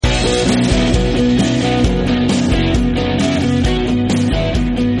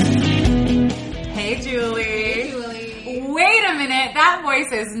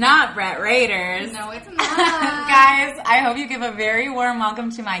voice is not Brett Raiders. No, it's not. Guys, I hope you give a very warm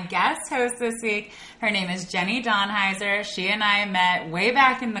welcome to my guest host this week. Her name is Jenny Donheiser. She and I met way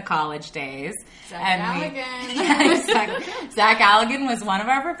back in the college days. Zach Galligan. Yeah, exactly. Zach Galligan was one of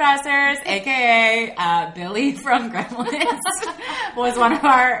our professors, a.k.a. Billy from Gremlins, was one of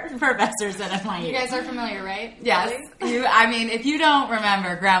our professors at NYU. You guys are familiar, right? Yes. If you don't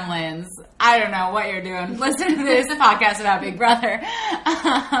remember Gremlins, I don't know what you're doing. Listen to this podcast about Big Brother.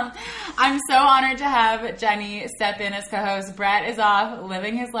 I'm so honored to have Jenny step in as co-host. Brett is off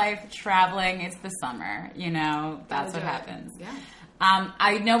living his life, traveling. It's the summer. That's what happens. Yeah.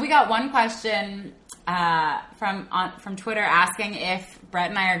 I know we got one question from Twitter asking if Brett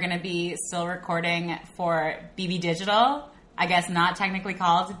and I are going to be still recording for BB Digital. I guess not technically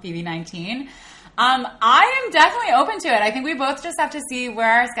called BB19. I am definitely open to it. I think we both just have to see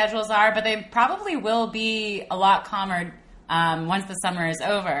where our schedules are, but they probably will be a lot calmer once the summer is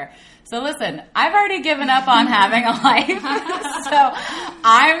over. So listen, I've already given up on having a life, so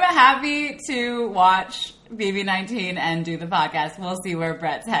I'm happy to watch BB19 and do the podcast. We'll see where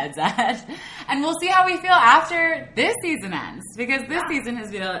Brett's head's at, and we'll see how we feel after this season ends, because this season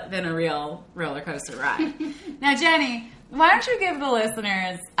has been a real roller coaster ride. Now, Jenny, why don't you give the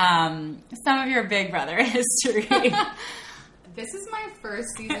listeners some of your Big Brother history? This is my first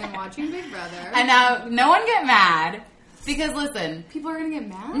season watching Big Brother. And now, no one get mad, because listen, people are going to get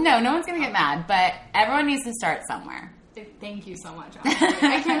mad? No one's going to get mad, but everyone needs to start somewhere. Thank you so much.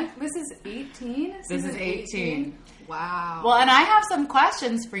 I can't. This is 18? This is 18. Wow. Well, and I have some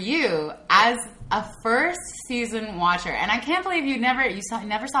questions for you as a first season watcher, and I can't believe you never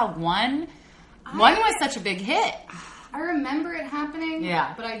saw one. One was such a big hit. I remember it happening,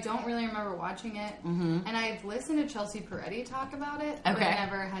 yeah, but I don't really remember watching it. Mm-hmm. And I've listened to Chelsea Peretti talk about it, but I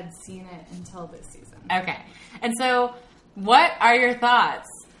never had seen it until this season. Okay. And so, what are your thoughts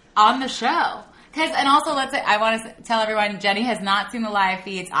on the show? And also, let's say, I want to tell everyone, Jenny has not seen the live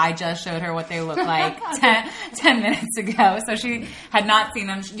feeds. I just showed her what they look like 10 minutes ago. So she had not seen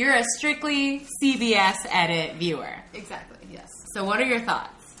them. You're a strictly CBS edit viewer. Exactly, yes. So what are your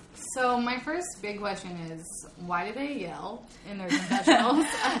thoughts? So my first big question is, why do they yell in their confessionals?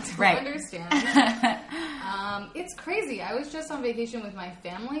 I don't understand. It's crazy. I was just on vacation with my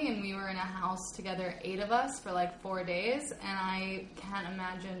family, and we were in a house together, 8 of us, for like 4 days, and I can't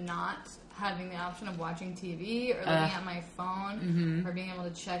imagine not having the option of watching TV or looking at my phone or being able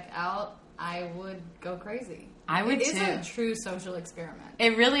to check out. I would go crazy. I would too. It is a true social experiment.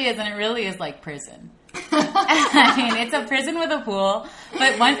 It really is, and it really is like prison. I mean, it's a prison with a pool.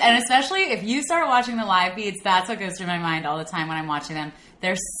 But especially if you start watching the live feeds, that's what goes through my mind all the time when I'm watching them.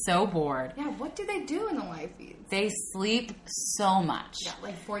 They're so bored. Yeah, what do they do in the live feeds? They sleep so much. Yeah,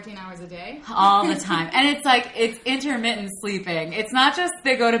 like 14 hours a day? All the time. And it's intermittent sleeping. It's not just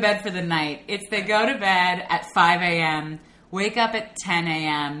they go to bed for the night. It's they go to bed at 5 a.m., wake up at 10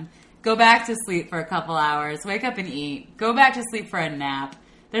 a.m., go back to sleep for a couple hours, wake up and eat, go back to sleep for a nap.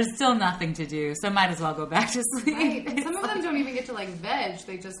 There's still nothing to do, so might as well go back to sleep. Right. And some of them don't even get to veg.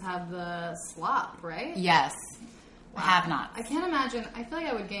 They just have the slop, right? Yes. Wow. Have not. I can't imagine. I feel like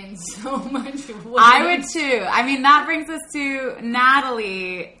I would gain so much weight. I would too. I mean, that brings us to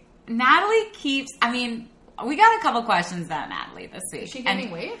Natalie. Natalie keeps, we got a couple questions about Natalie this week. Is she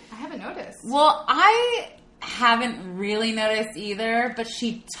gaining weight? I haven't noticed. Well, I haven't really noticed either, but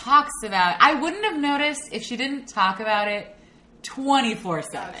she talks about it. I wouldn't have noticed if she didn't talk about it 24/7.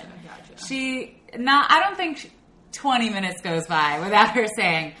 Gotcha. I don't think 20 minutes goes by without her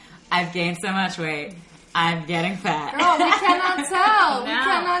saying, I've gained so much weight. I'm getting fat. Girl, we cannot tell. No. We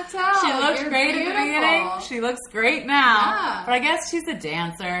cannot tell. She looked great at the beginning. She looks great now. Yeah. But I guess she's a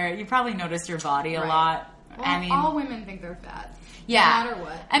dancer. You probably notice your body a lot. Well, all women think they're fat. Yeah. No matter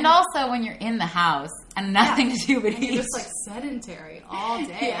what. And also when you're in the house and nothing to do but eat. You're just sedentary all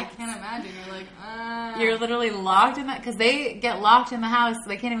day. Yes. I can't imagine. You're like, You're literally locked in that, because they get locked in the house.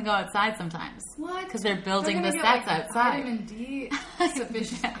 They can't even go outside sometimes. What? Because they're building the get, sets outside. Vitamin D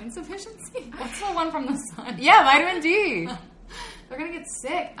insufficiency? What's the one from the sun? Yeah, vitamin D. They're going to get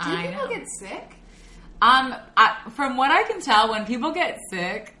sick. Do people get sick? From what I can tell, when people get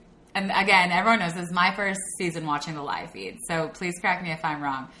sick, and again, everyone knows this is my first season watching the live feed, so please correct me if I'm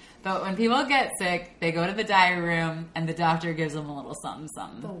wrong. But when people get sick, they go to the diary room, and the doctor gives them a little something,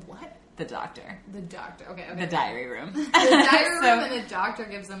 something. The what? The doctor. The doctor. Okay. The diary room. The diary room, and the doctor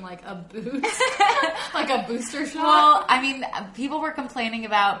gives them a boost, like a booster shot. Well, people were complaining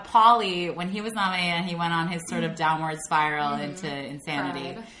about Pauly when he was nominated, and he went on his sort of downward spiral into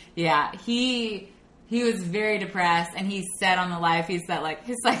insanity. Pride. Yeah, he was very depressed, and he said on the live feeds that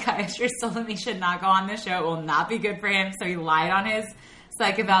his psychiatrist told him he should not go on this show. It will not be good for him. So he lied on his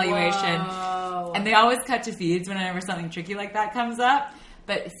psych evaluation. Whoa. And they always cut to feeds whenever something tricky like that comes up.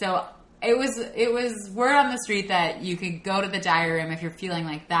 But so it was word on the street that you could go to the diary room if you're feeling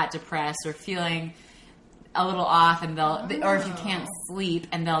like that depressed or feeling a little off, and or if you can't sleep,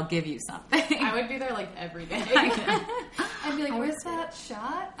 and they'll give you something. I would be there like every day. I'd be like, "Where's that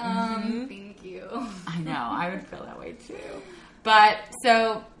shot?" Thank you. I know, I would feel that way too. But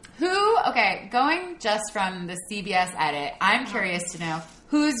so going just from the CBS edit, I'm curious to know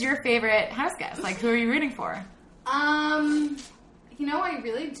who's your favorite house guest. Like, who are you rooting for? You know, I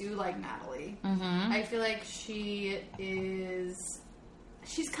really do like Natalie. I feel like she's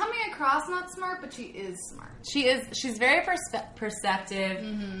coming across not smart, but she is smart. She's very perceptive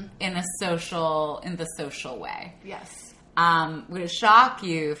in the social way. Yes. Would it shock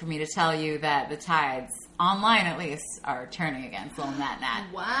you for me to tell you that the tides, online at least, are turning against Lil Nat?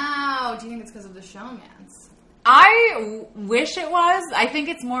 Wow. Do you think it's because of the showmans? I wish it was. I think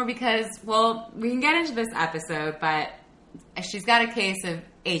it's more because, well, we can get into this episode, but she's got a case of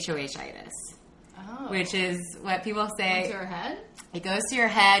HOH-itis. Oh. Which is what people say. Went to her head? It goes to your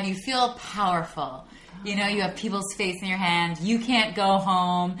head. You feel powerful. You know, you have people's face in your hand. You can't go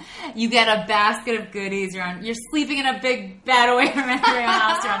home. You get a basket of goodies. You're sleeping in a big bed away from everyone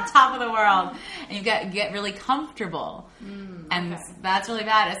else. You're on top of the world. And you get really comfortable. And that's really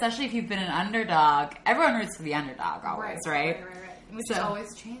bad, especially if you've been an underdog. Everyone roots for the underdog always, right? Which is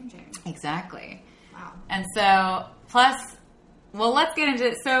always changing. Exactly. Wow. And so, plus, well, let's get into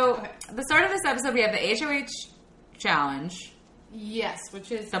it. So, the start of this episode, we have the HOH challenge. Yes,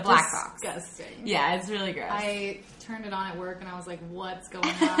 which is the black disgusting. Box. Yeah, it's really gross. I turned it on at work and I was like, "What's going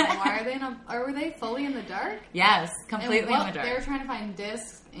on? Why are they were they fully in the dark?" Yes, completely in the dark. They were trying to find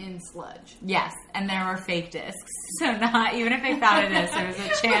discs in sludge. Yes, and there were fake discs. So not even if they found a disc, there was a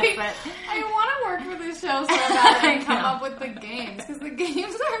chance. But I want to work for this show so bad and come up with the games because the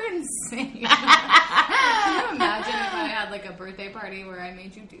games are insane. Can you imagine if I had like a birthday party where I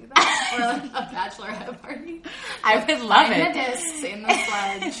made you do that, or like a bachelorette party? I would love Find it. the discs in the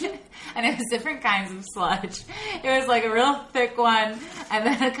sludge. And it was different kinds of sludge. It was like a real thick one, and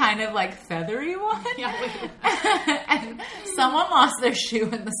then a kind of like feathery one. Yeah, and someone lost their shoe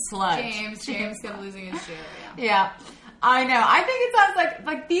in the sludge. James kept losing his shoe. Yeah. I know. I think it sounds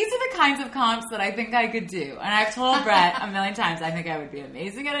like these are the kinds of comps that I think I could do. And I've told Brett a million times I think I would be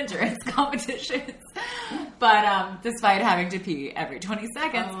amazing at endurance competitions. But despite having to pee every 20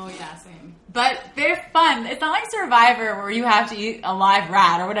 seconds. Oh, yeah, same. But they're fun. It's not like Survivor where you have to eat a live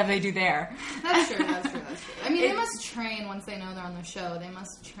rat or whatever they do there. That's true. I mean, they must train once they know they're on the show. They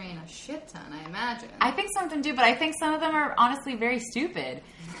must train a shit ton, I imagine. I think some of them do, but I think some of them are honestly very stupid.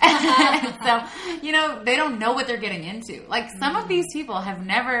 So, you know, they don't know what they're getting into. Like, some of these people have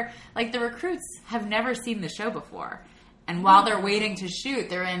never, like, the recruits have never seen the show before. And while they're waiting to shoot,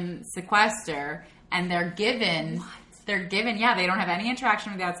 they're in sequester, and they're given... yeah, they don't have any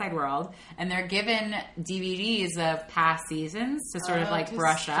interaction with the outside world, and they're given DVDs of past seasons to sort of like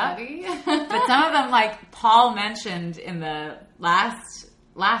brush study. up. But some of them, like Paul mentioned in the last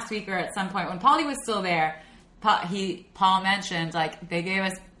week or at some point when Paulie was still there, Paul mentioned like they gave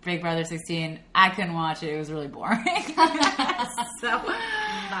us Big Brother 16. I couldn't watch it; it was really boring. So,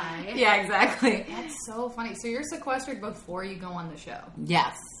 bye. Yeah, exactly. That's so funny. So you're sequestered before you go on the show.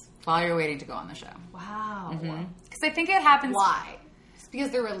 Yes. While you're waiting to go on the show. Wow. Because I think it happens... Why? Just because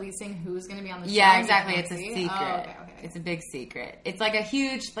they're releasing who's going to be on the show? Yeah, exactly. It's a secret. Oh, okay. It's a big secret. It's like a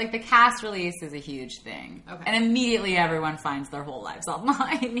huge... Like, the cast release is a huge thing. Okay. And immediately everyone finds their whole lives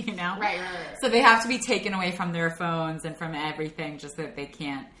online, you know? Right. So they have to be taken away from their phones and from everything just so that they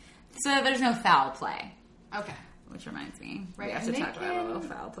can't... So there's no foul play. Okay. Which reminds me. Right. We have to talk about a little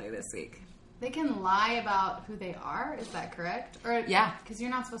foul play this week. They can lie about who they are, is that correct? Or yeah. Because you're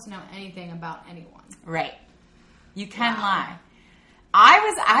not supposed to know anything about anyone. Right. You can lie.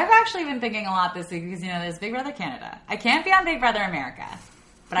 I've actually been thinking a lot this week because, you know, there's Big Brother Canada. I can't be on Big Brother America.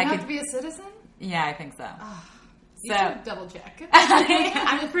 But I have to be a citizen? Yeah, I think so. You should double check.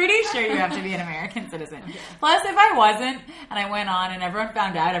 I'm pretty sure you have to be an American citizen. Okay. Plus, if I wasn't, and I went on and everyone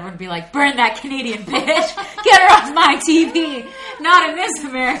found out, everyone would be like, burn that Canadian bitch. Get her off my TV. Not in this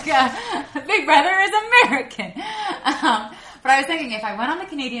America. Big Brother is American. But I was thinking, if I went on the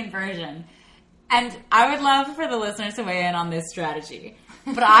Canadian version, and I would love for the listeners to weigh in on this strategy,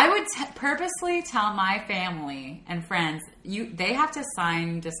 but I would purposely tell my family and friends, they have to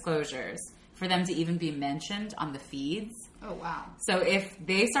sign disclosures for them to even be mentioned on the feeds. Oh, wow. So if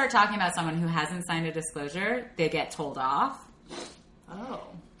they start talking about someone who hasn't signed a disclosure, they get told off. Oh.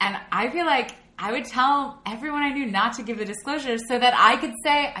 And I feel like, I would tell everyone I knew not to give the disclosure so that I could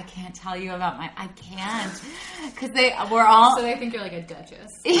say, I can't tell you about I can't. Because we're all... So they think you're like a duchess.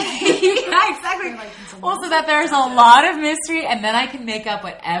 Yeah, exactly. So that there's a lot of mystery, and then I can make up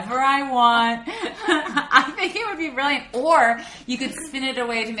whatever I want. I think it would be brilliant. Or you could spin it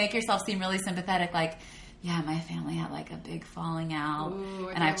away to make yourself seem really sympathetic, like, yeah, my family had like a big falling out,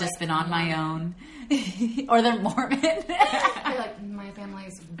 and I've just been on my own. Or they're Mormon. They're like, my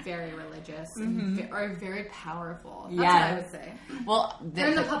family's very religious and are very powerful. That's what I would say. Well, they're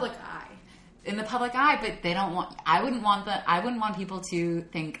in the public eye. In the public eye, but they don't want. I wouldn't want people to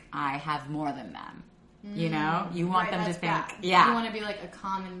think I have more than them. You know, you want them to think. Bad. Yeah, you want to be like a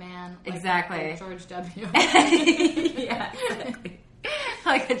common man. Like, exactly. Like George W. Yeah, exactly.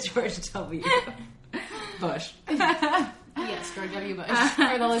 Like a George W. Bush. Yes, George W. Bush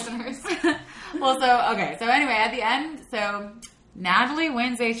for the listeners. Well, so anyway, at the end, so Natalie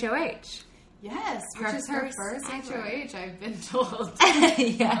wins HOH. Yes, which is her first HOH, I've been told.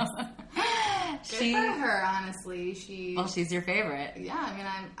 Yes. Good for her, honestly. She's your favorite. Yeah, I mean,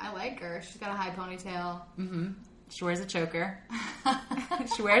 I like her. She's got a high ponytail. Mm-hmm. She wears a choker.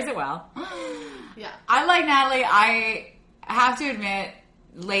 She wears it well. Yeah. I like Natalie. I have to admit,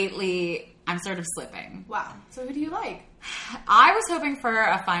 lately, I'm sort of slipping. Wow. So who do you like? I was hoping for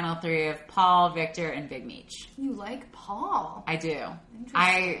a final three of Paul, Victor, and Big Meech. You like Paul? I do.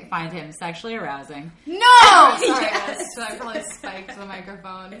 I find him sexually arousing. No! Sorry, Yes. I probably spiked the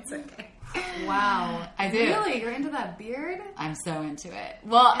microphone. It's okay. Wow. I do. Really? You're into that beard? I'm so into it.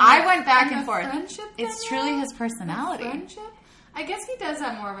 Well, I went back and forth. Friendship? It's truly his personality. Friendship? I guess he does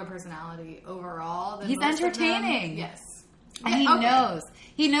have more of a personality overall than He's most entertaining. Of them. Yes. And he knows.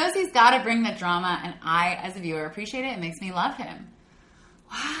 He knows he's got to bring the drama, and I, as a viewer, appreciate it. It makes me love him.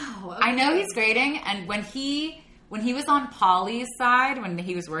 Wow. Okay. I know he's grating, and when he was on Paulie's side, when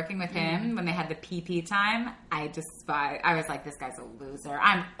he was working with him, when they had the PP time, I was like, this guy's a loser.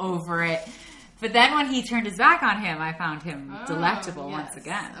 I'm over it. But then when he turned his back on him, I found him delectable once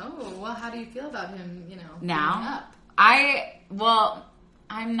again. Oh, well, how do you feel about him, now?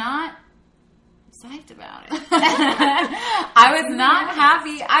 I'm not psyched about it. I was not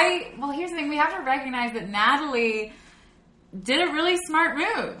happy. Here's the thing. We have to recognize that Natalie did a really smart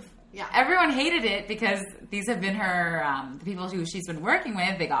move. Yeah. Everyone hated it because these have been her, the people who she's been working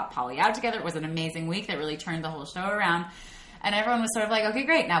with. They got Paulie out together. It was an amazing week that really turned the whole show around. And everyone was sort of like, okay,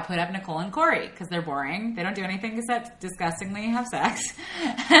 great. Now put up Nicole and Corey because they're boring. They don't do anything except disgustingly have sex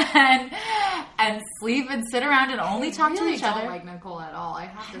and sleep and sit around and only talk to each other. I don't like Nicole at all. I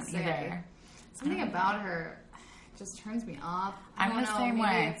have to say. Either. Something about her just turns me off. I'm the same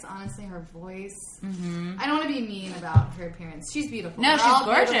way. It's honestly her voice. Mm-hmm. I don't want to be mean about her appearance. She's beautiful. No, she's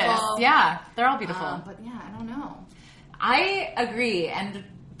gorgeous. Beautiful. Yeah, they're all beautiful. But yeah, I don't know. I agree. And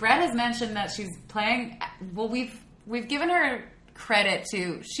Brett has mentioned that she's playing. Well, we've given her credit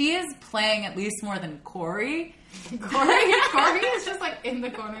to. She is playing at least more than Corey. Corey is just like in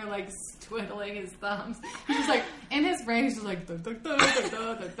the corner, like twiddling his thumbs. He's just like in his brain. He's just like. Dun, dun, dun, dun,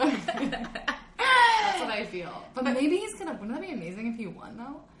 dun, dun, dun. That's what I feel. But maybe he's gonna. Wouldn't that be amazing if he won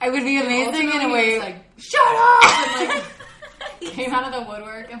though? It would be amazing in a way. Like, shut up! And like came out of the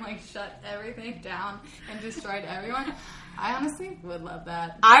woodwork and like shut everything down and destroyed everyone. I honestly would love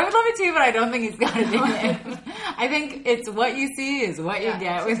that. I would love it too, but I don't think he's got it in him. I think it's what you see is what you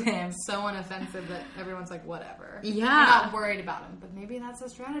get with him. So unoffensive that everyone's like, whatever. Yeah. I'm not worried about him, but maybe that's a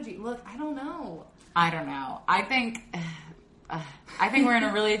strategy. Look, I don't know. I think we're in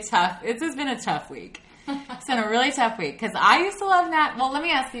a really tough. This has been a tough week. It's been a really tough week because I used to love Nat. Well, let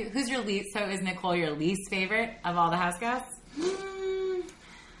me ask you, who's your least? So is Nicole your least favorite of all the house guests?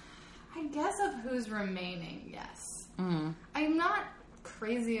 I guess of who's remaining, yes. Mm. I'm not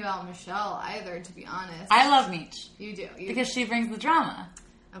crazy about Michelle either, to be honest. I love Meech. You do. Because she brings the drama.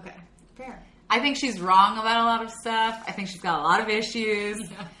 Okay, fair. I think she's wrong about a lot of stuff. I think she's got a lot of issues.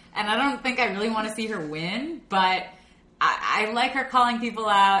 Yeah. And I don't think I really want to see her win, but I like her calling people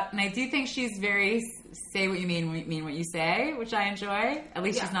out. And I do think she's very say what you mean what you say, which I enjoy. At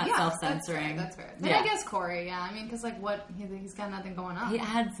least she's not self-censoring. That's fair. Then I guess Corey, I mean, because like what, he's got nothing going on. He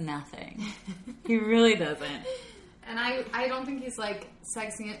adds nothing. He really doesn't. And I don't think he's like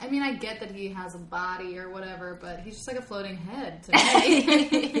sexy. I mean, I get that he has a body or whatever, but he's just like a floating head to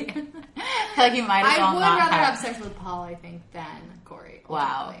me. Like he might as well not I would rather have sex with Paul, I think, than Corey.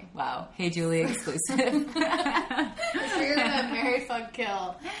 Ultimately. Wow. Hey, Julie, exclusive. So you're gonna marry, fuck,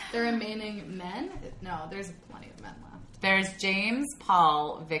 kill the remaining men? No, there's plenty of men left. There's James,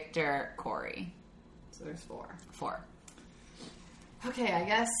 Paul, Victor, Corey. So there's 4. 4. Okay, I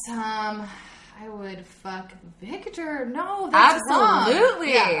guess I would fuck Victor. No, that's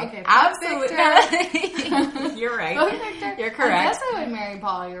absolutely. Wrong. Yeah, okay, absolutely. You're right. Fuck Victor. You're correct. I guess I would marry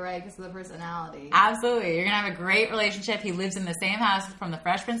Paul. You're right because of the personality. Absolutely. You're gonna have a great relationship. He lives in the same house from the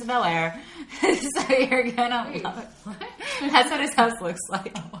Fresh Prince of Bel-Air, so you're gonna love it. What? That's what his house looks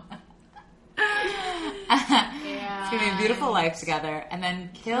like. Yeah. It's gonna be a beautiful life together, and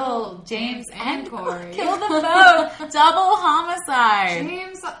then kill James and Corey. Kill them both. Double homicide.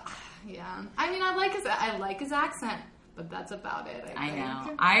 James. Yeah, I mean, I like his accent, but that's about it. I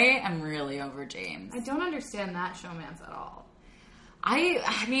know. I am really over James. I don't understand that showmance at all.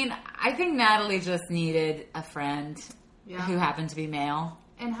 I mean, I think Natalie just needed a friend who happened to be male.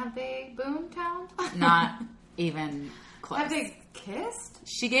 And have they boomtowned? Not even close. Have they kissed?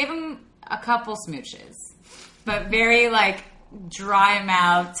 She gave him a couple smooches, but very like dry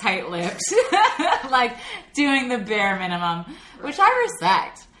mouth, tight lipped, like doing the bare minimum, which I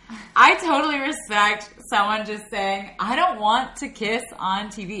respect. I totally respect someone just saying, I don't want to kiss on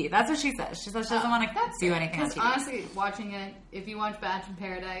TV. That's what she says. She says she doesn't want to do anything on TV. Honestly, watching it, if you watch Batch in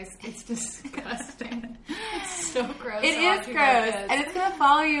Paradise, it's disgusting. It's so gross. It is gross. And it's going to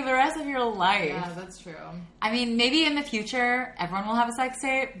follow you the rest of your life. Yeah, that's true. I mean, maybe in the future, everyone will have a sex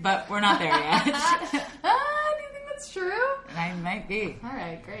tape, but we're not there yet. Do you think that's true? I might be. All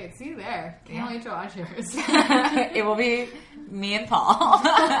right, great. See you there. Can't wait to watch yours. It will be me and Paul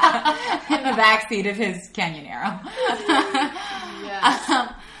in the backseat of his Canyonero.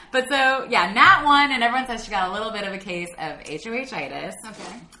 Yeah. But so, yeah, Nat won, and everyone says she got a little bit of a case of HOH-itis.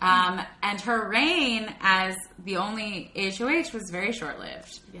 Okay. And her reign as the only HOH was very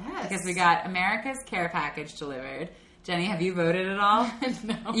short-lived. Yes. Because we got America's care package delivered. Jenny, have you voted at all?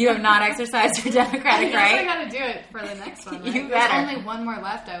 No. You have not exercised your democratic right? I gotta do it for the next one, right? You better. There's only one more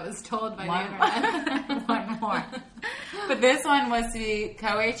left, I was told by the internet. One more. But this one was to be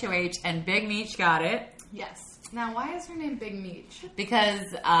co-HOH, and Big Meech got it. Yes. Now, why is her name Big Meech?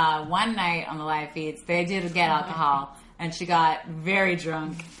 Because one night on the live feeds, they did get alcohol, and she got very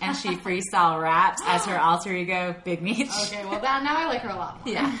drunk, and she freestyle rapped as her alter ego, Big Meech. Okay, well, now I like her a lot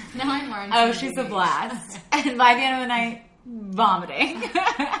more. Yeah. Now I'm more into Oh, she's a blast. And by the end of the night, vomiting.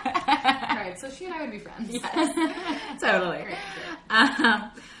 Right, so she and I would be friends. Yes, totally.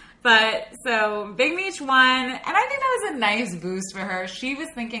 But, so, Big Meech won, and I think that was a nice boost for her. She was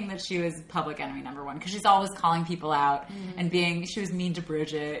thinking that she was public enemy number one, because she's always calling people out and she was mean to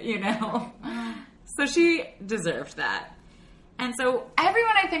Bridget, you know? So she deserved that. And so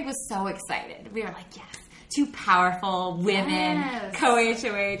everyone, I think, was so excited. We were like, yes, two powerful women,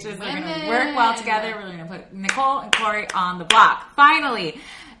 co-HOHs, they're going to work well together. We're going to put Nicole and Corey on the block. Finally.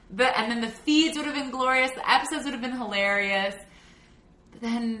 And then the feeds would have been glorious. The episodes would have been hilarious.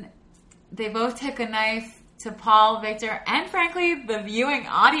 Then they both took a knife to Paul, Victor, and frankly, the viewing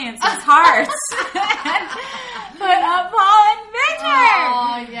audience's hearts. And put up Paul and Victor.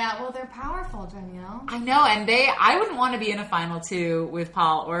 Oh, yeah. Well, they're powerful, Danielle. I know, and I wouldn't want to be in a final two with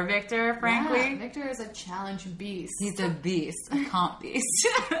Paul or Victor, frankly. Yeah, Victor is a challenge beast. He's a beast, a comp beast.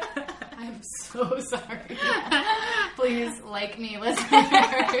 I'm so sorry. Please like me,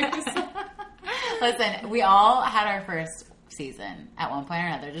 listeners. Listen, we all had our first season at one point or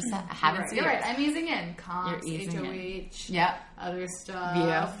another. Just haven't seen it. You're right. I'm easing in. Comps, easing HOH, yep. Other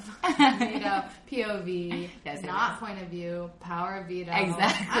stuff. Veto. POV, yes, not point of view, power of veto.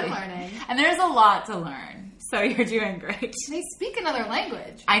 Exactly. I'm learning. And there's a lot to learn. So you're doing great. They speak another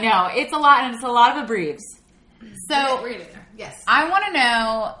language. I know. It's a lot, and it's a lot of abbreves. So, we're there. Yes. I want to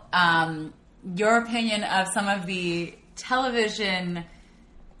know your opinion of some of the television,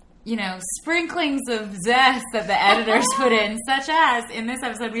 sprinklings of zest that the editors put in, such as, in this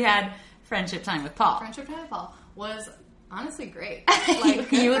episode, we had Friendship Time with Paul. Friendship Time with Paul was honestly great.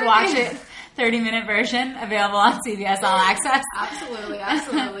 You would watch it, 30-minute version, available on CBS All Access. Absolutely.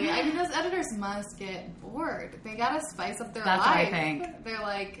 I mean, those editors must get bored. They gotta spice up their life. That's what I think. They're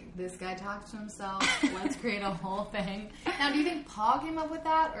like, this guy talks to himself, let's create a whole thing. Now, do you think Paul came up with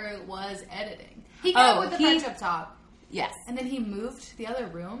that, or it was editing? He came up with the friendship talk. Yes. And then he moved to the other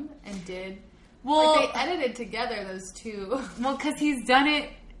room and did... Well, they edited together, those two. Well, because he's done it,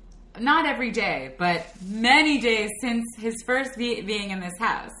 not every day, but many days since his first being in this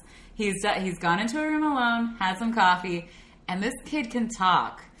house. He's gone into a room alone, had some coffee, and this kid can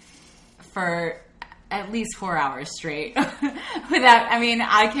talk for at least 4 hours straight.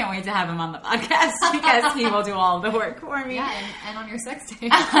 I can't wait to have him on the podcast because he will do all of the work for me. Yeah, and on your sex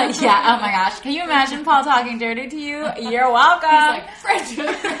tape. Yeah, oh my gosh. Can you imagine Paul talking dirty to you? You're welcome. He's like,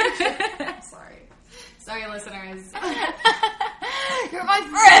 friendship. Sorry, listeners. You're my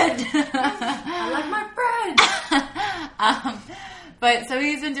friend. I like my friend. But But so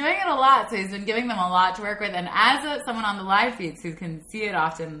he's been doing it a lot. So he's been giving them a lot to work with. And as someone on the live feeds who can see it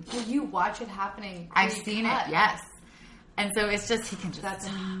often, well, you watch it happening. I've seen it. Yes. And so it's just he can just. That's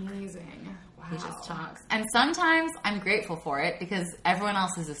amazing. Wow. He just talks. And sometimes I'm grateful for it because everyone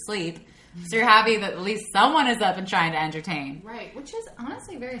else is asleep. So you're happy that at least someone is up and trying to entertain. Right, which is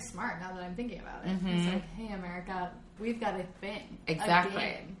honestly very smart now that I'm thinking about it. It's like, hey, America, we've got a thing. Exactly. A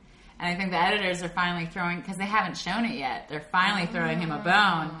game. And I think the editors are finally throwing, because they haven't shown it yet, they're finally throwing him a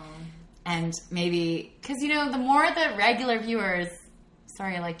bone. And maybe, because, you know, the more the regular viewers,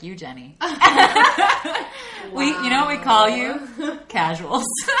 sorry, like you, Jenny. We, you know what we call you? Casuals.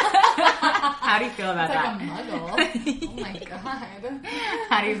 How do you feel about that? It's like a muggle. Oh my god.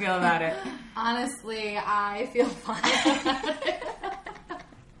 How do you feel about it? Honestly, I feel fine about it.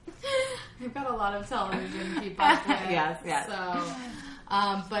 I've got a lot of television to keep up with. Yes. So,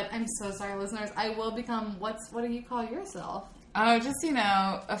 but I'm so sorry, listeners. I will become, what do you call yourself? Oh, just, you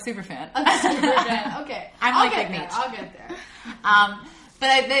know, a super fan. A super fan. Okay. I'll get there.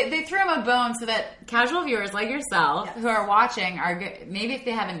 But they threw him a bone so that casual viewers like yourself who are watching are maybe if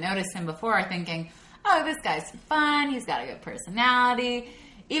they haven't noticed him before are thinking, oh, this guy's fun. He's got a good personality.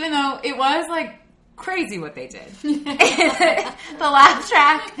 Even though it was like crazy what they did. The laugh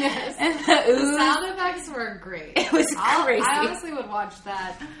track. Yes. And the ooze. The sound effects were great. It was crazy. I honestly would watch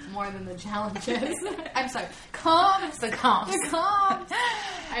that more than the challenges. I'm sorry. Comps. The comps. The comps.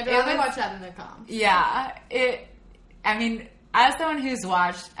 I'd rather watch that than the comps. Yeah. I mean, as someone who's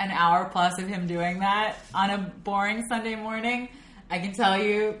watched an hour plus of him doing that on a boring Sunday morning, I can tell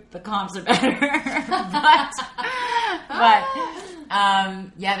you the comps are better. but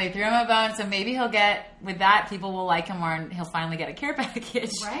yeah, they threw him a bone, so maybe he'll get, with that, people will like him more and he'll finally get a care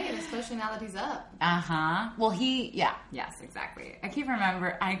package. Right, especially now that he's up. Uh-huh. Well, yes, exactly. I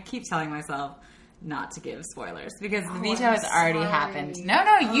keep telling myself not to give spoilers because the veto has already happened. No,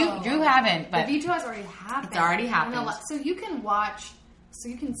 you haven't. But the veto has already happened. It's already happened. So you can watch, so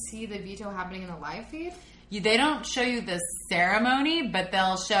you can see the veto happening in the live feed? They don't show you the ceremony, but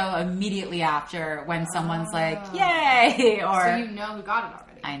they'll show immediately after when someone's like, yay! Or so you know who got it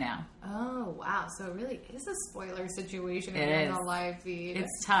already. I know. Oh, wow. So it really is a spoiler situation in the live feed.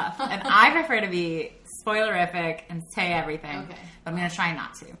 It's tough. And I prefer to be spoilerific and say everything. Okay. But I'm going to try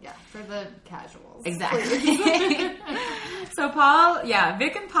not to. Yeah, for the casuals. Exactly. So Paul,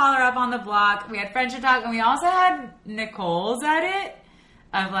 Vic and Paul are up on the block. We had friendship talk, and we also had Nicole's at it.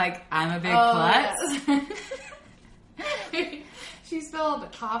 Of like, I'm a big klutz. Yes. She spilled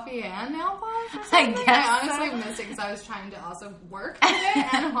coffee and nail polish or I something? guess I honestly missed it because I was trying to also work today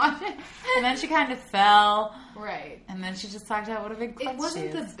and watch it. And then she kind of fell. Right. And then she just talked about what a big klutz It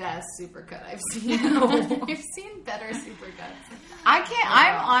wasn't she is. the best supercut I've seen. I've seen better supercuts. I can't,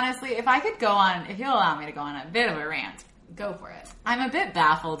 I'm honestly, if you'll allow me to go on a bit of a rant. Go for it. I'm a bit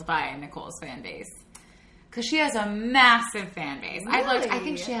baffled by Nicole's fan base. Because she has a massive fan base. Really? I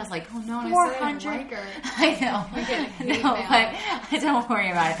think she has like 400. I like her. I know. But don't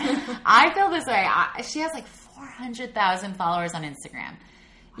worry about it. I feel this way. She has like 400,000 followers on Instagram.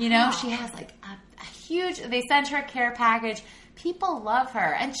 You know, wow. She has like a huge, they sent her a care package. People love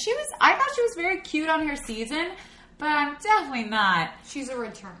her. And I thought she was very cute on her season, but I'm definitely not. She's a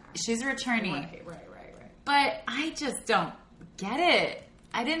returner. She's a returnee. Right. But I just don't get it.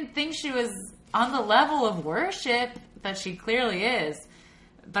 I didn't think she was on the level of worship that she clearly is.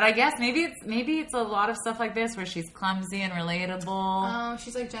 But I guess maybe it's a lot of stuff like this where she's clumsy and relatable. Oh,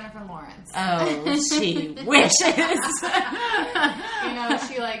 she's like Jennifer Lawrence. Oh, she wishes. You know,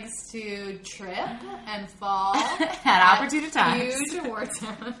 she likes to trip and fall at opportune times. Huge award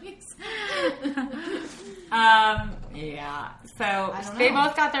ceremonies. Yeah. So they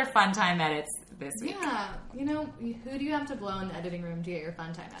both got their fun time edits this week. Yeah. You know, who do you have to blow in the editing room to get your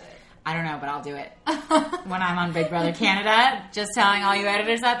fun time edit? I don't know, but I'll do it. When I'm on Big Brother Canada, just telling all you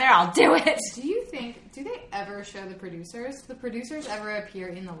editors out there, I'll do it. Do they ever show the producers? Do the producers ever appear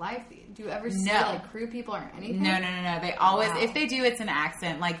in the live feed? Do you ever see like crew people or anything? No. They always, if they do, it's an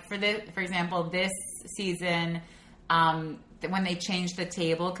accident. Like for example, this season, when they changed the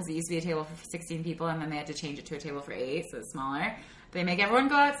table, because it used to be a table for 16 people, and then they had to change it to a table for 8, so it's smaller. They make everyone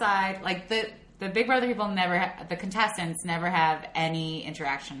go outside. Like the Big Brother people the contestants never have any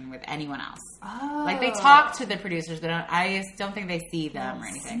interaction with anyone else. Oh. Like they talk to the producers, but I just don't think they see them or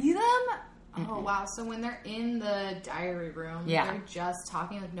anything. See them? Oh, wow. So when they're in the diary room, they're just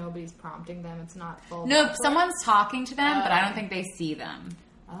talking, like nobody's prompting them. It's not full. No, someone's talking to them, but I don't think they see them.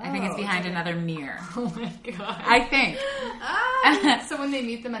 I think it's behind another mirror. Oh my god. I think. So when they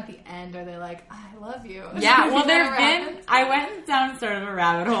meet them at the end, are they like, I love you? Yeah, well, I went down sort of a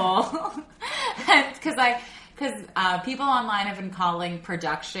rabbit hole. Because because people online have been calling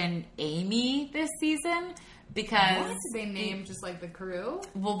production Amy this season because what? They named just like the crew.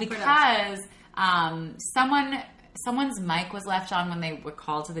 Well, because someone's mic was left on when they were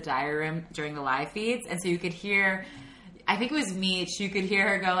called to the diary room during the live feeds, and so you could hear. I think it was Meech. You could hear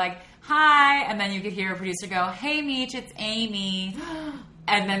her go like, "Hi," and then you could hear a producer go, "Hey, Meech, it's Amy."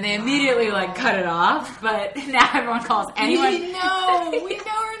 And then they immediately like cut it off. But now everyone calls anyone. We know her name.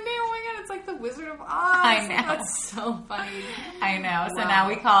 Oh my god, it's like the Wizard of Oz. I know. That's so funny. I know. So Wow. now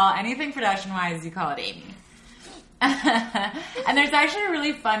we call anything production-wise, you call it Amy. And there's actually a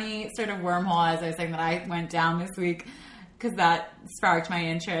really funny sort of wormhole, as I was saying, that I went down this week because that sparked my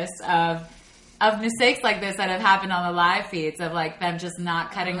interest of mistakes like this that have happened on the live feeds of like them just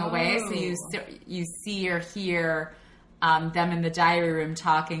not cutting away, so you see or hear them in the diary room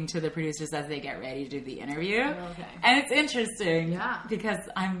talking to the producers as they get ready to do the interview. Okay. And it's interesting because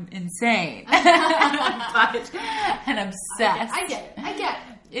I'm insane but, and obsessed. I get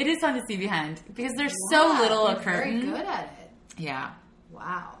it. It is fun to see behind because there's so little a curtain. Very good at it. Yeah.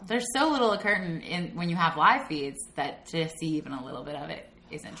 Wow. There's so little a curtain in when you have live feeds that to see even a little bit of it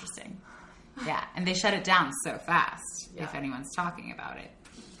is interesting. Yeah, and they shut it down so fast if anyone's talking about it.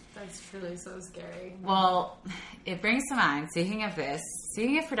 That's truly so scary. Well, it brings to mind, speaking of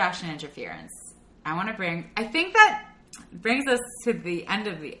production interference, I think that brings us to the end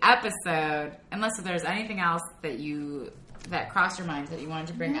of the episode, unless there's anything else that crossed your mind that you wanted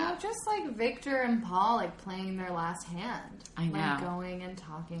to bring up. Just like Victor and Paul like playing their last hand. I know. Like going and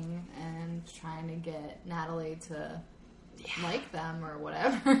talking and trying to get Natalie to like them or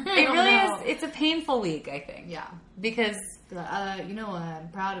whatever. It really is. It's a painful week, I think. Yeah. Because... you know what? I'm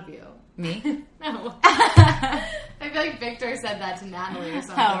proud of you. Me? No. I feel like Victor said that to Natalie or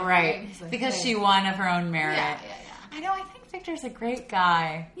something. Oh, right. Like, because she won of her own merit. Yeah. I know. I think Victor's a great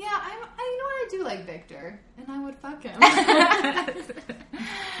guy. Yeah, you know what? I do like Victor, and I would fuck him.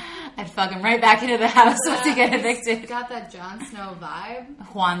 I'd fuck him right back into the house once he get evicted. Got that Jon Snow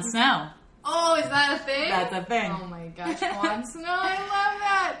vibe. Juan Snow. Oh, is that a thing? That's a thing. Oh my gosh, Juan Snow, I love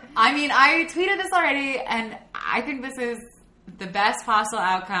that. I mean, I tweeted this already, and I think this is the best possible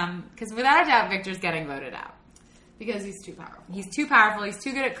outcome, because without a doubt, Victor's getting voted out. Because he's too powerful. He's too powerful, he's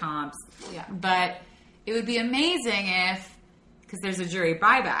too good at comps. Yeah. But it would be amazing if, because there's a jury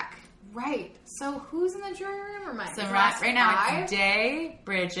buyback. Right. So who's in the jury room? Or So right now it's Day,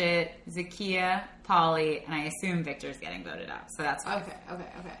 Bridget, Zakiya, Polly, and I assume Victor's getting voted out. So that's fine. Okay.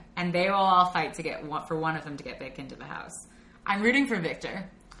 And they will all fight to get one of them to get back into the house. I'm rooting for Victor.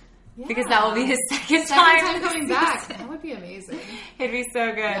 Yeah. Because that will be his second time coming back. That would be amazing. It'd be so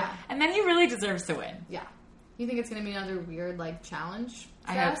good. Yeah. And then he really deserves to win. Yeah. You think it's going to be another weird, like, challenge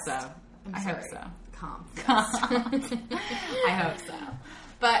I hope fest? so. I'm I sorry. hope so. Comp. I hope so.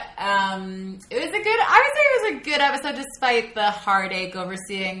 But I would say it was a good episode despite the heartache over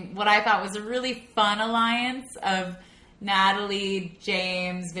seeing what I thought was a really fun alliance of Natalie,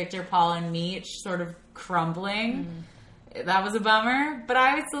 James, Victor, Paul, and Meech sort of crumbling. That was a bummer, but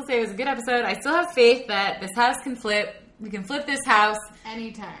I would still say it was a good episode. I still have faith that this house can flip. We can flip this house.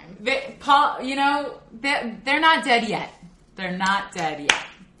 Anytime. Paul, you know, they're not dead yet. They're not dead yet.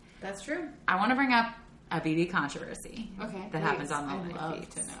 That's true. I want to bring up a BB controversy that happens on the I'd live love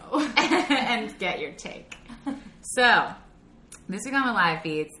feeds. to know. And get your take. So, this week on the live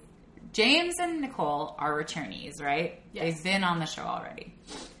feeds, James and Nicole are returnees, right? Yes. They've been on the show already.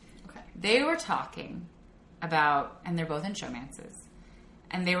 Okay. They were talking about, and they're both in showmances,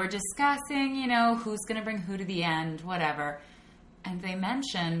 and they were discussing, you know, who's going to bring who to the end, whatever. And they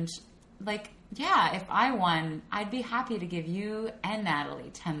mentioned, like, yeah, if I won, I'd be happy to give you and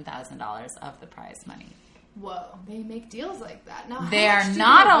Natalie $10,000 of the prize money. Whoa, they make deals like that. Now, They are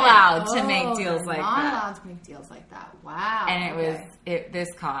not allowed to make deals like not that. allowed to make deals like that. Wow. And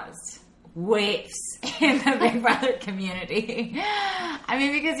this caused waves in the Big Brother community. I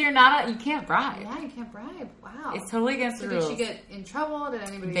mean, because you can't bribe. Yeah, you can't bribe. Wow. It's totally against the rules. Did she get in trouble? Did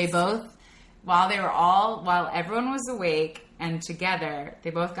anybody? They both, while everyone was awake and together, they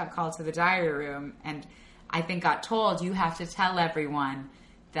both got called to the diary room, and I think got told, you have to tell everyone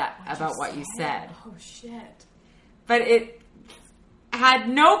about what you said. Oh shit! But it had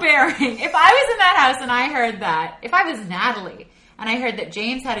no bearing. If I was in that house and I heard that, if I was Natalie and I heard that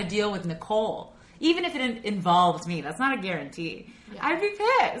James had a deal with Nicole, even if it involved me, that's not a guarantee. Yeah. I'd be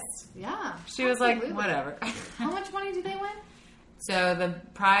pissed. Yeah. She was like, whatever. How much money did they win? So the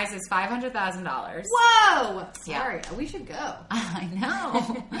prize is $500,000. Whoa! Sorry, we should go. I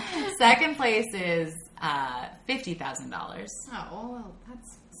know. Second place is $50,000. Oh, well,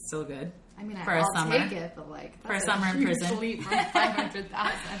 that's still good. I mean, for a I'll summer. take it, but like for a summer in prison. Leap from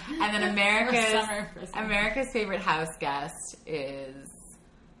 500,000. And then America's favorite house guest is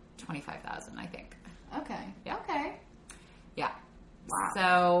 25,000, I think. Okay. Yeah. Okay. Yeah. Wow.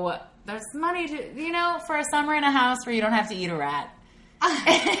 So there's money to, for a summer in a house where you don't have to eat a rat.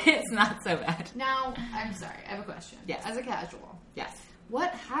 It's not so bad. Now, I'm sorry. I have a question. Yes. As a casual. Yes.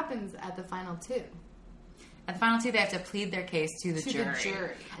 What happens at the final two? At the final two, they have to plead their case to the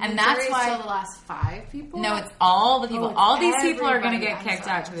jury. And that's jury why... still the last 5 people? No, it's all the people. Oh, all these people are going to get kicked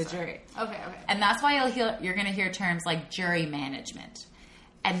out to the sorry. jury. Okay. And that's why you're going to hear terms like jury management.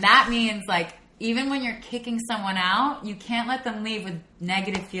 And that means, like, even when you're kicking someone out, you can't let them leave with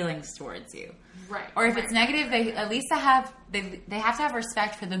negative feelings towards you. Right. Or if it's negative, they at least have to have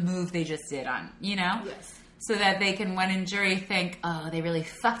respect for the move they just did on, Yes. So that they can, when in jury, think, oh, they really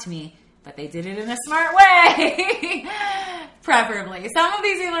fucked me, but they did it in a smart way. Preferably. Some of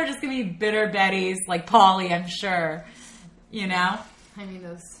these people are just going to be bitter Bettys, like Polly, I'm sure. I mean,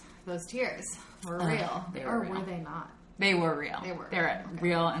 those tears were real. Were they not? They were real. They're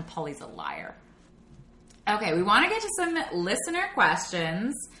real, and Polly's a liar. Okay, we want to get to some listener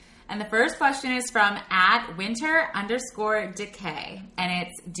questions. And the first question is from @winter_decay. And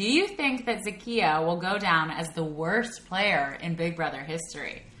it's, do you think that Zakiya will go down as the worst player in Big Brother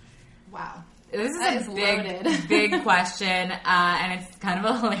history? Wow. This is a big question, and it's kind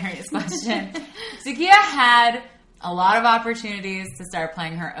of a hilarious question. Zakiya had a lot of opportunities to start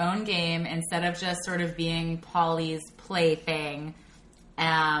playing her own game instead of just sort of being Polly's plaything.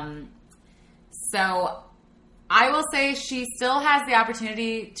 So I will say she still has the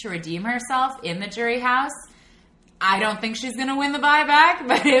opportunity to redeem herself in the jury house. I don't think she's going to win the buyback,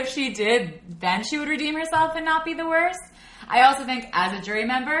 but if she did, then she would redeem herself and not be the worst. I also think as a jury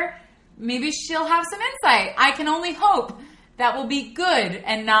member, maybe she'll have some insight. I can only hope that will be good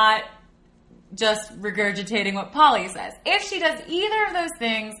and not just regurgitating what Polly says. If she does either of those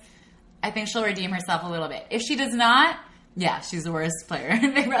things, I think she'll redeem herself a little bit. If she does not, yeah, she's the worst player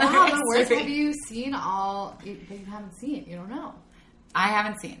in Big Brother history. The worst. Have you seen all that you haven't seen? You don't know. I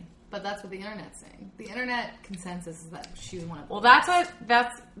haven't seen. But that's what the internet's saying. The internet consensus is that she's one of the Well, I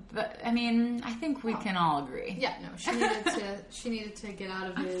think we can all agree. Yeah, no, she needed to get out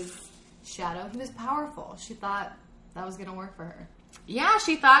of his shadow. He was powerful. She thought that was going to work for her. Yeah,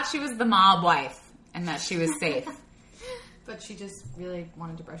 she thought she was the mob wife and that she was safe. But she just really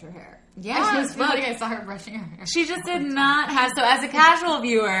wanted to brush her hair. Yeah, I just feel like I saw her brushing her hair. She just did not have... So as a casual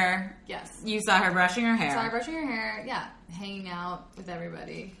viewer, yes, you saw her brushing her hair. Saw her brushing her hair, yeah. Hanging out with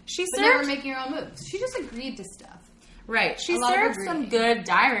everybody. But never making her own moves. She just agreed to stuff. Right. She served some good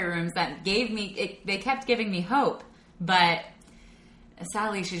diary rooms that gave me... They kept giving me hope. But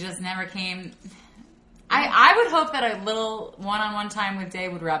sadly, she just never came... I would hope that a little one-on-one time with Day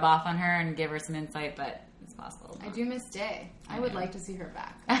would rub off on her and give her some insight, but it's possible. I do miss Day. I would like to see her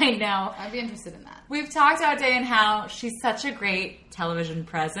back. I know. I'd be interested in that. We've talked about Day and how she's such a great television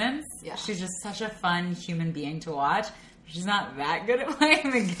presence. Yeah. She's just such a fun human being to watch. She's not that good at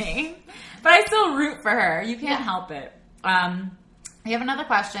playing the game, but I still root for her. You can't help it. We have another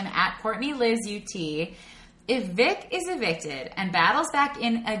question @CourtneyLizUT. If Vic is evicted and battles back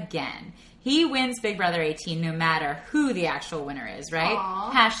in again, he wins Big Brother 18 no matter who the actual winner is, right?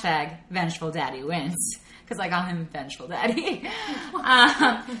 Aww. #Vengeful Daddy wins. Because I call him Vengeful Daddy.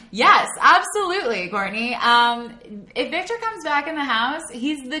 Yes, absolutely, Courtney. If Victor comes back in the house,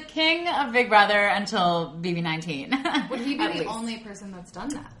 he's the king of Big Brother until BB19. Would he be the only person that's done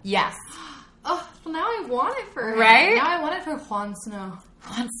that? Yes. Oh, well now I want it for him. Right? Now I want it for Jon Snow.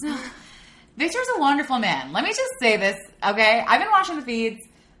 Jon Snow. Victor's a wonderful man. Let me just say this, okay? I've been watching the feeds.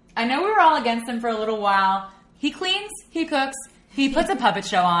 I know we were all against him for a little while. He cleans, he cooks, he puts a puppet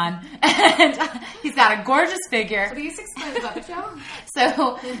show on, and he's got a gorgeous figure. Please explain the puppet show.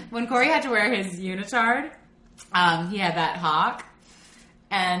 So when Corey had to wear his unitard, he had that hawk.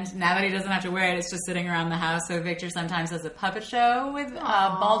 And now that he doesn't have to wear it, it's just sitting around the house. So Victor sometimes does a puppet show with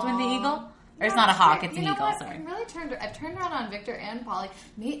Baldwin the Eagle. Or it's not a hawk, it's an eagle, what? sorry. I've turned around on Victor and Polly.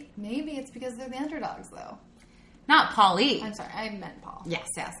 Maybe it's because they're the underdogs, though. Not Paulie. I'm sorry, I meant Paul. Yes.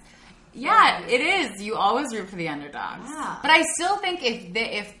 Yeah, it is. You always root for the underdogs. Yeah. But I still think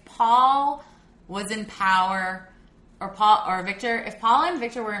if Paul was in power, or if Paul and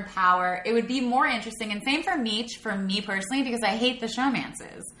Victor were in power, it would be more interesting. And same for Meech, for me personally, because I hate the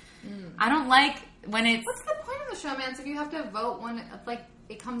showmances. I don't like when it's... What's the point of the showmance if you have to vote when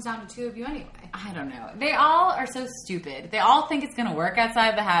it comes down to two of you anyway? I don't know. They all are so stupid. They all think it's going to work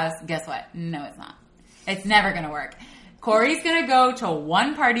outside the house. Guess what? No, it's not. It's never going to work. Corey's going to go to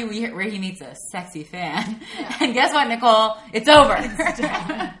one party where he meets a sexy fan. Yeah. And guess what, Nicole? It's over.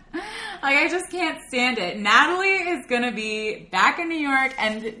 Like, I just can't stand it. Natalie is going to be back in New York,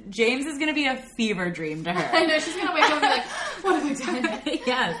 and James is going to be a fever dream to her. I know. She's going to wake up and be like, what have I done?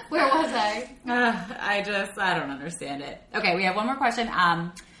 Yes. Where was I? I don't understand it. Okay, we have one more question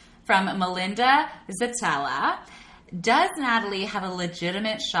from Melinda Zatella. Does Natalie have a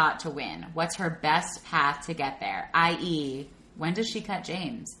legitimate shot to win? What's her best path to get there? I.e., when does she cut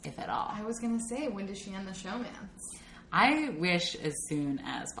James, if at all? I was going to say, when does she end the showmance? I wish as soon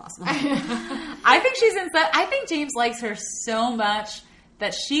as possible. I think she's inside. I think James likes her so much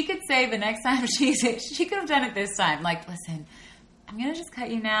that she could say the next time she could have done it this time. Like, listen, I'm going to just cut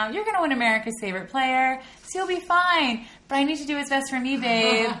you now. You're going to win America's favorite player, so you'll be fine. But I need to do what's best for me,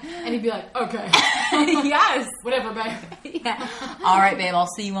 babe. And he'd be like, okay. Yes. Whatever, babe. Yeah. All right, babe.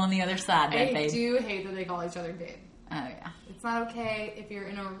 I'll see you on the other side, then, babe. I do hate that they call each other babe. Oh, yeah. It's not okay if you're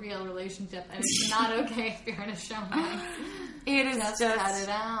in a real relationship, and it's not okay if you're in a showmance. It is just cut it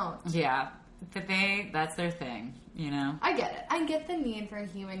out. Yeah. But that's their thing, you know? I get it. I get the need for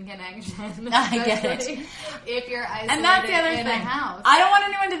human connection. I get it. If you're isolated and that's the other in thing. a house. I don't want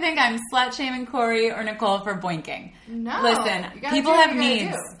anyone to think I'm slut-shaming Corey or Nicole for boinking. No. Listen, people have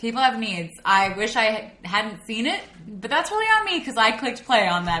needs. People have needs. I wish I hadn't seen it, but that's really on me because I clicked play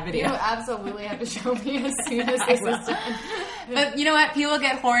on that video. You absolutely have to show me as soon as this is done. But you know what? People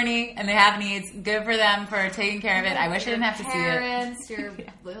get horny and they have needs. Good for them for taking care of it. I wish I didn't have to see it.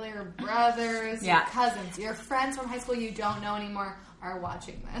 Your brothers, your cousins, your friends from high school you don't know anymore are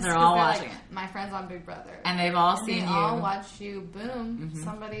watching this. They're all watching it. My friends on Big Brother. And they've all seen you. They all watch you. Boom. Mm-hmm.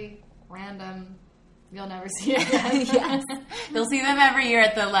 Somebody random. You'll never see it again. Yes. You'll see them every year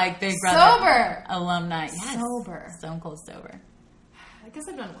at the Big Brother sober alumni. Yes. Sober. Stone cold sober. I guess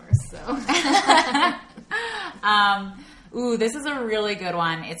I've done worse, so. Ooh, this is a really good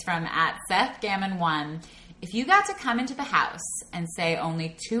one. It's from @SethGammon1. If you got to come into the house and say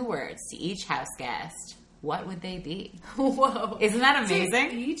only 2 words to each house guest, what would they be? Whoa. Isn't that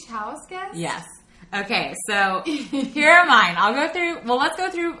amazing? To each house guest? Yes. Okay, so here are mine. Let's go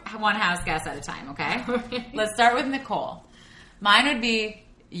through one house guest at a time, okay? Okay. Let's start with Nicole. Mine would be,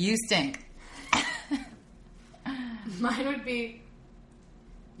 you stink. Mine would be,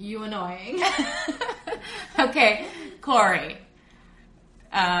 you annoying. Okay, Corey.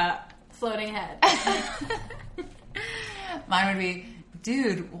 Floating head. Mine would be,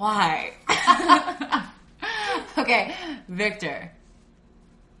 dude, why? Okay, Victor.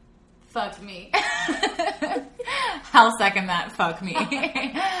 Fuck me. I'll second that. Fuck me.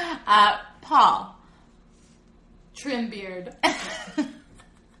 Paul. Trim beard.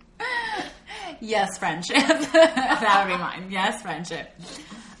 Yes, friendship. That would be mine. Yes, friendship.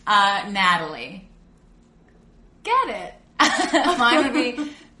 Natalie. Get it. Mine would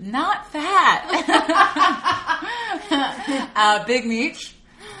be not fat. Big Meech.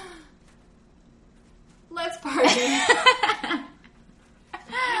 Let's party.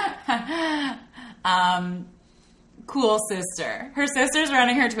 Cool sister. Her sister's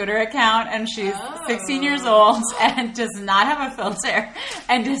running her Twitter account and she's 16 years old and does not have a filter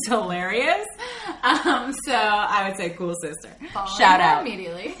and is hilarious. So I would say cool sister. Following Shout out.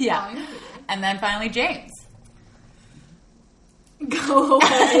 Immediately. Yeah. And then finally James. Go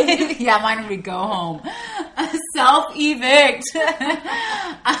away. Yeah, mine would be go home. Self-evict.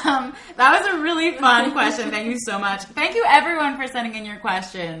 That was a really fun question. Thank you so much. Thank you everyone for sending in your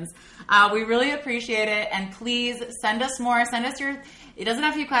questions. We really appreciate it. And please send us more. Send us it doesn't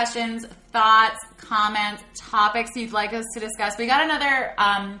have to be questions, thoughts, comments, topics you'd like us to discuss. We got another,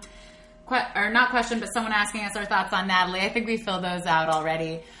 not question, but someone asking us our thoughts on Natalie. I think we filled those out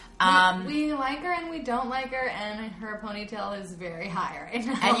already. We like her and we don't like her, and her ponytail is very high right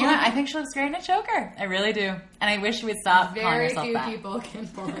now. And you know what? I think she looks great in a choker. I really do. And I wish she would stop calling herself that. Very few people can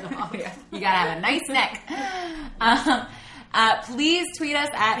pull it off. Yeah. You gotta have a nice neck. Please tweet us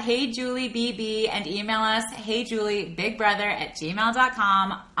at HeyJulieBB and email us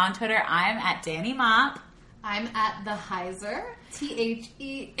HeyJulieBigBrother@gmail.com. On Twitter, I'm at Danny Mop. I'm at the Heiser,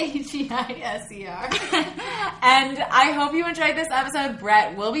 TheHeiser. And I hope you enjoyed this episode.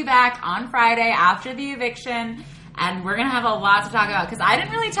 Brett will be back on Friday after the eviction, and we're going to have a lot to talk about because I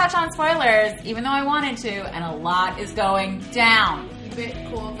didn't really touch on spoilers, even though I wanted to, and a lot is going down. Keep it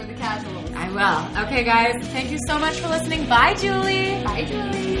cool for the casuals. I will. Okay, guys, thank you so much for listening. Bye, Julie. Bye,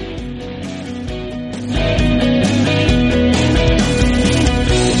 Julie.